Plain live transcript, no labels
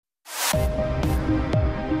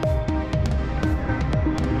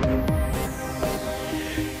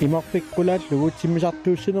Imarpikkulaallugut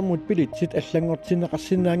simmisartuussinermut pilitsit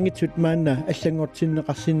allangortinneqarsinnaangitsut maanna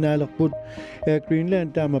allangortinneqarsinnaalerput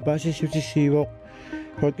Greenland taama paasissutissiivoq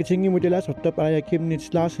Folketingimut ilasortap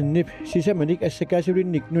aajakimnits Larsennip sisamanik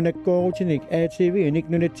assakaasulinnik nunakkoorutinik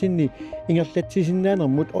ATV-nik nunatsinni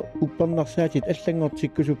ingerlatsisinnaanерmut upparnarsaatit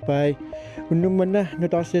allangortikkusuppai unnummanna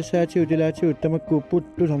nutarsiassaatiut ilaatigut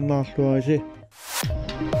tamakkuupput tusarnaarluarisi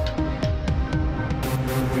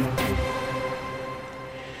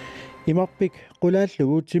Imarpik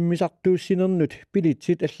qulaallugut simmisartuussinernnut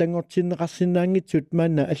pilitsit allangortinneqarsinnaangitsut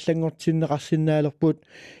maanna allangortinneqarsinnaalerput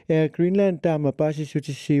Greenland taama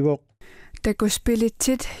paasissutissiivoq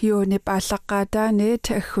takuspilitsit juunip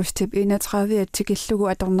ааllaqqaataaniit аггустип 31 tikillugu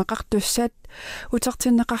atorneqartussat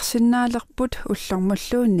utertinneqarsinnaalerput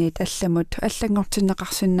ullormulluunniit allamut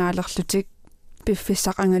allangortinneqarsinnaalerlutik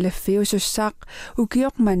piffissaqangalaffiusussaaq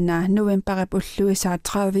ukioqmanna novemberip ulluisaat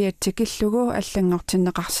 30 tikillugu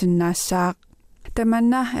allangortinneqarsinnaassaaq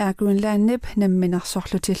tamanna Greenlandnip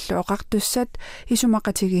namminersorlutillu oqartussat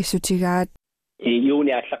isumaqatigiissutigaat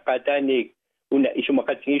juuni ааllaqqaataaniik una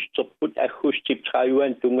isumaqatigiisserput aggustip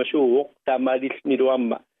 30 tungasuuq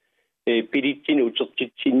taamaalillniluamma pilitsini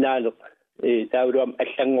utertitsinnaaneq tauluam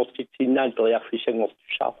allangortitsinnaan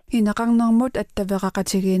teriarfissangortussaa ineqarnermut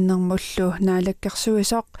attaveqaqatigiinnermullu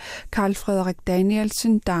naalakkersuisoq Carl Frederik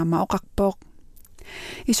Danielsen taama oqarpoq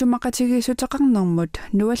isumaqatigiisuteqarnermut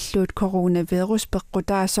nualluut coronavirus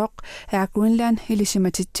peqqutaasoq Greenland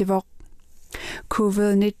ilisimatittivoq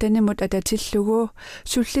COVID-19 atatillugu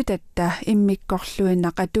sullitatta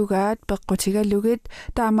immikkorluinnaqatugaat peqqutigalugit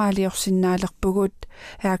taamaaliorsinnaalerpugut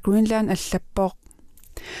Greenland allappoq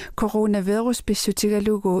coronavirus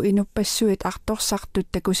pissutigalugu inupassuit artorsartut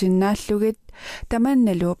takusinnaallugit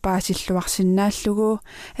tamannalu paasilluarsinnaallugu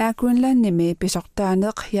Greenlandnimi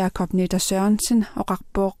pisortaaneq Jakob Sørensen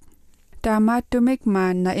oqarpoq taamaattumik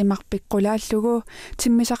maanna imarpiqqulaallugu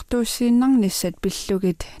timmisartuussiinnarnissat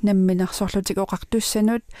pillugit namminersorlutik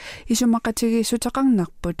oqartussanut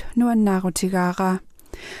isumaqatigiissuteqarnerput nuannaarutigaara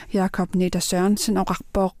Jakob Sørensen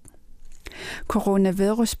oqarpoq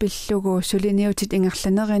coronavirus pillugu suliniutit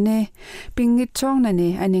ingerlanerini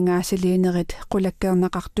pingitsoornani aningaasiliinerit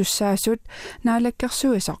qulakkerneqartussaasut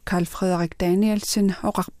naalakkersuisoq Carl Frederik Danielsen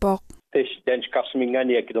oqarpoq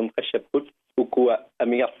danskarsmingaaniakilum qassaput ukua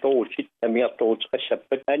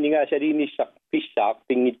amiartorutsqassappat aningaasaliinissaq pissaaq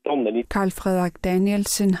pingittornani Carl Frederik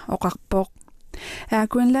Danielsen oqarpoq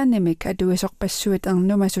Greenlandnimik atuisorpassuit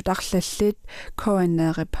ernumasut arlallit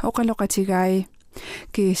koanneerip oqaloqatigaai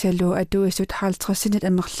kiisalu atuisut 50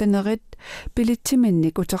 amerlanerit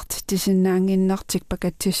pilittiminnik utertittisinnaanginnertik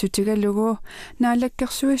pakatsissutigalugu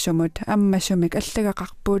naalakkersuisumut ammasumik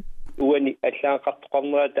allagaqarput uani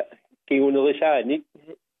allaaqartoqarnerata kiunerisaani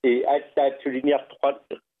ааттаатсулиниартоқат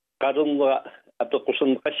қалернера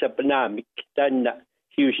апеққусернеқассапанаамик таанна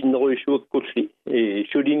хиусиннеруисуаккулли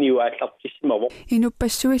сулиниуааллартиссимаво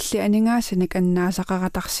инуппассуилли анингаасаник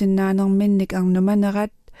аннаасақаратарсиннаанерминник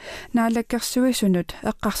арнуманерат наалаккерсуисунут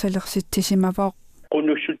эққарсалерситсисимавоқ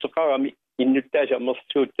qunnussutеқарами иннуттааса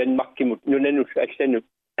мерсуут танмаркимут нунанусу алланут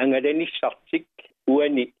ангаланиссартик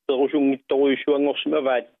уани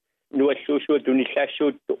перусунгитторуисуангорсимаваат нуаллуусуат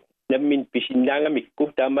униллаассуутто наммин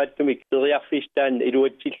писиннаангамикку таамааттумик териарфистаан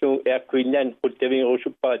илуатсиллу Greenland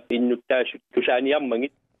quttavingерусуппаат иннуттаасут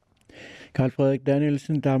тусааниармагит Carl Frederik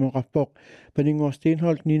Danielsen taamaqarpoq Panningor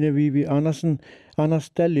Stenholt Nina Vivi Andersen Anders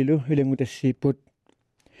Dallilu ilangutassiipput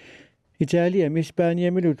Italia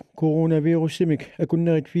Hispaniamilut coronavirussimik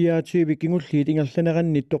akunnerit 24 kingulliit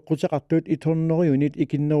ingerlanerannit toqqutaqartut itornoriunit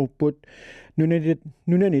ikinnerupput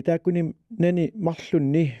nunani taakkuni nani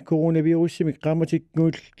marlunni coronavirussimik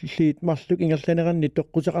qaamatikkuulliit marluk ingerlanerannit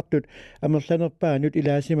toqqutaqartut amerlanerpaanut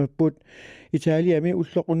ilaasimapput Italiami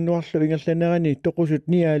ulloqunnuarlu ingerlanerani toqusut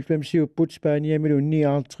 99 Spaniamilun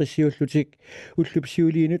 59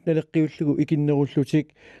 ullupsiuliinut naleqqiullugu ikinnerullutik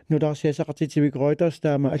nularsiasaqartitivik Reuters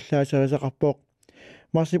taama allaasaasaqarpoq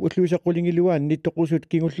Marsip ulluisaqqulingiluaan nittoqusut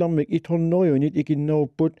kingullermik itornoriunit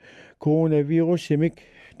ikinnerupput coronavirussimik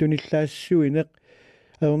tunillaassуинеq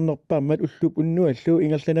aernerpaammat ullup unnuallu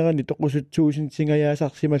ingerlanerani toqusut 1000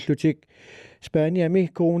 singajaasarsimallutik Spaniami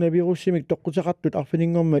coronavirussimik toqqutaqartut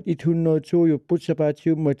arfaningormat 102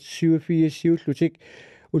 sapaatiummat 87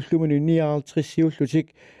 ullumani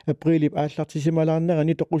 59 aprilip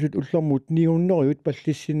aallartisimalaarnerani toqusut ullormut 900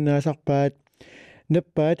 pallissinnaasarpaat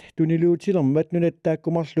nappaat tuniluutilermat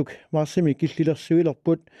nunattaakkumarluk marsimi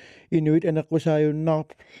killilersuilerput inuit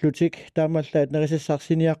aneqqusaajunnaarlutik taamallaat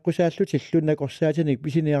nerisassarsiниаққусааллутиллу накорсаатиник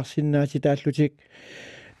писиниарсиннаати тааллутик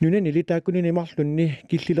Nunani litaakkunini marlunni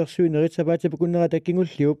killillersuinerit pakunnera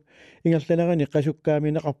takingulliup ingerlanerani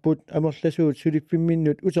qasukkaamineqarput amerlasuut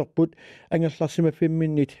suliffimminnut uterput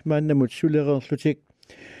angerlarsimaffimminnit maannamut sulereerlutik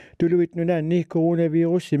tuluit nunaanni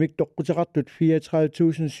coronavirussimik toqqutеqartut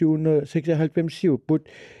 34.796 siupput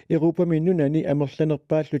Europamin nunani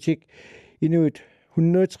amerlanerpaallutik inuit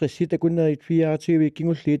 160 takunnerit 24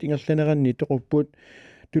 kingulliit ingerlaneranni toqupput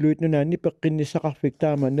tuluit nunaanni peqqinnisaqarfik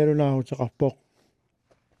taama nalunaaruteqarpoq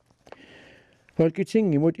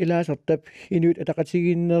Folketingimut ilaasartap inuit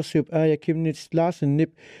ataqatiginneersup aaya Kimnits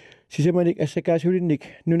Larsennip sisamanik assakaasulinnik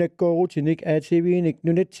nunakkooruutinik ATV-nik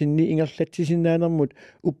nunatsinni ingerlatsisinnaanermut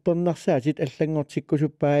uppernarсaatit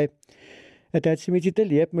allangortikkusuppai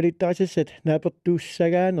ataatsimititaliap malittarasassat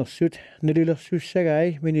naapertuussagaanersut nalilersussagai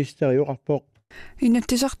ministerioqarpoq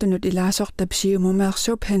Inattisartunut ilaasortap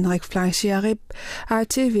siumumeersup Henrik Fleisiarip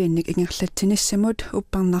ATV-nik ingerlatsinissamut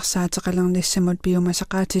upparnarsaateqalernissamut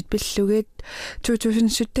biomasaqaatit pillugit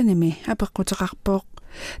 2017-nimi apeqquteqarpoq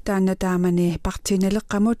taanna taamani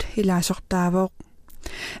partinaleqqamut ilaasortaavoq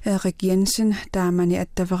Erik Jensen taamani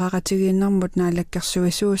attavaqaratigiinnermut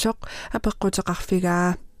naalakkersuisuusoq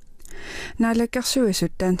apeqquteqarfigaa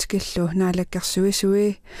Naalakkersuisut taanskillu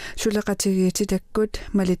naalakkersuisui suleqatigiititakkut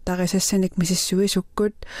malittarisassanik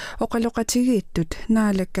misissuisukkut oqaloqatigiittut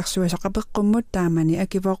naalakkersuisoq apeqqummut taamani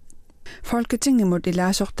akivoq Folketingimut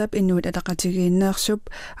ilaasortap inuit ataqatigiinneersup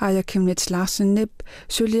aaya Kimnits Larsennip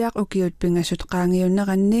suliaq ukiut pingasut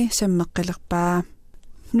qaangiunneranni sammeqqilerpaa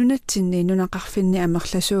Nunatsinni nunaqarfinni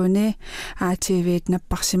amerlasuuni ATV-t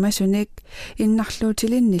napparsimasunik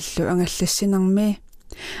innarluutilinnillu angallassinarmi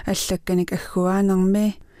allakkanik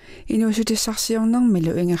agguaanermi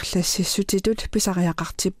inuusutissarsiornermilu ingerlassissutitut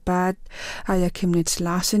pisariaqartippaat aaya Kimnits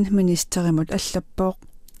Larsen ministerimut allappoq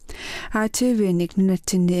ATV-nik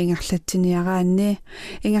nunatsinni ingerlatsiniaraanni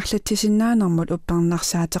ingerlatsisinnaanarmut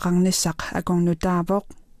upparnarsaateqarnissaq akornutaavoq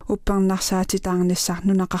upparnarsaatitaarnissaq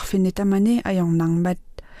nunaqarfinni tamani ajornarmat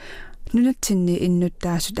Nunatsinni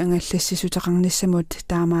innuttaasut angallassisuteqarnissamut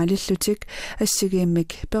taamaalillutik assigiimmik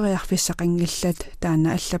periarfissaqingillat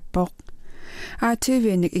taanna allappoq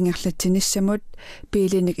ATV-nik ingerlatsinissamut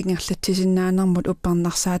piilinik ingerlatsisinnaanarmut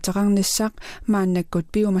upparnarsaateqarnissaq maannakkut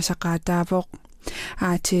biomasaqaataavoq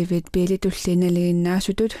ATV-t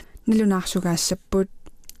piilitulliinaliginnaasutut nilunaarsugaassapпут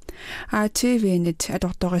ATV-nit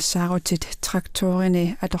atortorissaarutit traktorini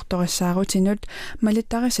atortorissaarutinut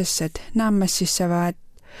malittarisassat naammassissavaat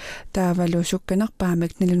Taavalu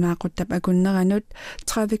sukkanerpaamik nilunaaquttab akunneranut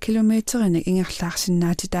 30 kilometerinik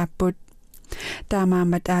ingerlaarsinnaatitaapput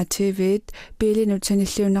taamaamat ATV-t piilinut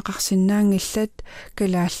sanilliuneqarsinnaangillat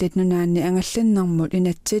kalaallit nunaanni angallannermut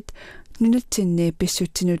inatsit nunatsinni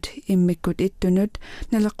pissutsinut immikkut ittunut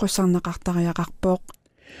naleqqusarneqartariaqarpoq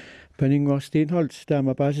Paningorstinholz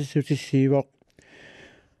taama paasissutissiivoq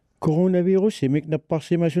Coronavirussimik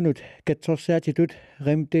napparsimasunut katsorsaatitut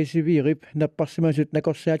remdesivirip napparsimasut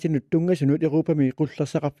nakorsaatinut tungasunut Europami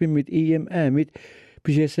qullersaqarfimmit IMA-mit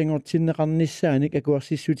pisiassangortinneqarnissaanik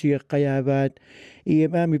akuarsissutigeqqajaavaat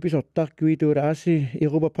IMA-mi pisortarkuituulaasi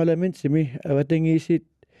Europaparlamentsimi avatangiisit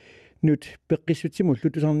nut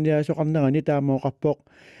peqqissutsimullut usarniaasoqarnerani taamooqarpoq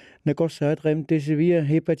nakorsaat remdesivir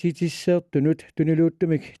hepatitisseertunut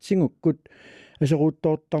tuniluuttumik tingukkut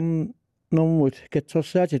aseruuttoortarnermut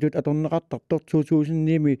katsorsaatitut atorneqartartor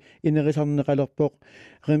 2000-nimi inerisarneqalerpoq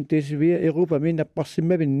remdesivir Europami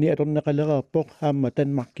napparsimmavinni atorneqalereerpoq aamma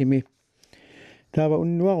Danmarkimi taava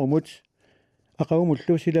unnuarumut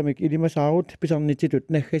aqavumullu silamik ilimasaarut pisarnititut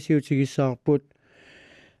naggasiutigissaarput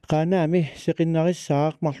qaanaami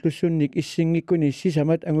seqinnarissaaq marlussunnik issingikkuni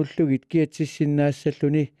sisamat angullugit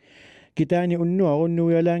kiatsissinaassalluni kitaani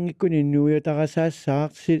unnuarunnuialaangikkuni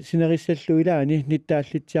nuiatarasaassаақ sinerissallu ilaani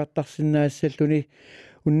nittaallitsiartarsinaassalluni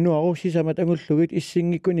unnuaru sisamat angullugit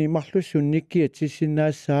issingikkuni marlussunnik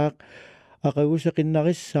kiatsissinaassаақ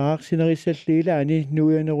aqaguseqinnarissaaq sinerissallu ilaani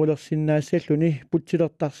nuianerulersinnaassalluni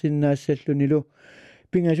putsilertarsinaassallunilu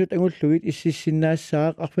pingasut angullugit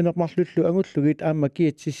ississinaassаақ arfinermarlullu angullugit aamma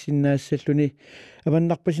kiatsissinaassalluni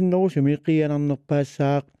avannarpasinnerusumi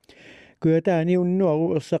qianarnerpaassaaq kuataani unnuaru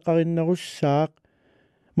erseqqarinnerussaaq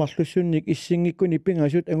marlussunnik issingikkuni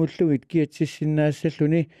pingasut angullugit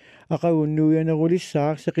kiatsissinaassalluni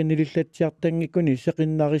aqagunnuianerulissаақ seqinnilillatsiartangikkuni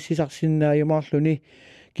seqinnarissisarsinnaayumaarluni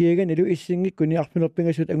kiaganilu issingikkuni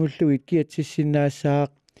arfinerpingasut angullugit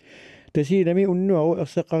kiatsissinaassаақ tasiinami unnuaru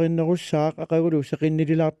erseqqarinnerussaaq aqagulu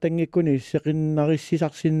seqinnililaartangikkuni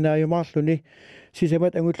seqinnarissisarsinnaayumaarluni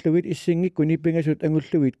sisamat angullugit issingikkuni pingasut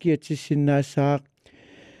angullugit kiatsissinaassаақ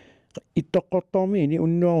ittaqortormiini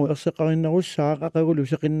unnuaru erseqarinnerussaa aqaqagulu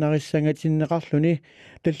seqinnarissangatinneqarluni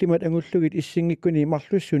tallimat angullugit issingikkuni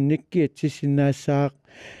marlussunnikkiat sissinnaassaaq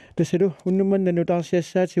tasalu unnumannanu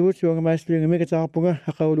taarsiassaatigut suangamaasluinga mikataarpunga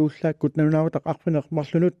aqaquluullaakkut nanunaavutaq arfineq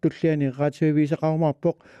marlunut tulliani Radioaviisi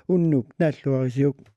qaarmaarpoq unnuk naalluarisiuk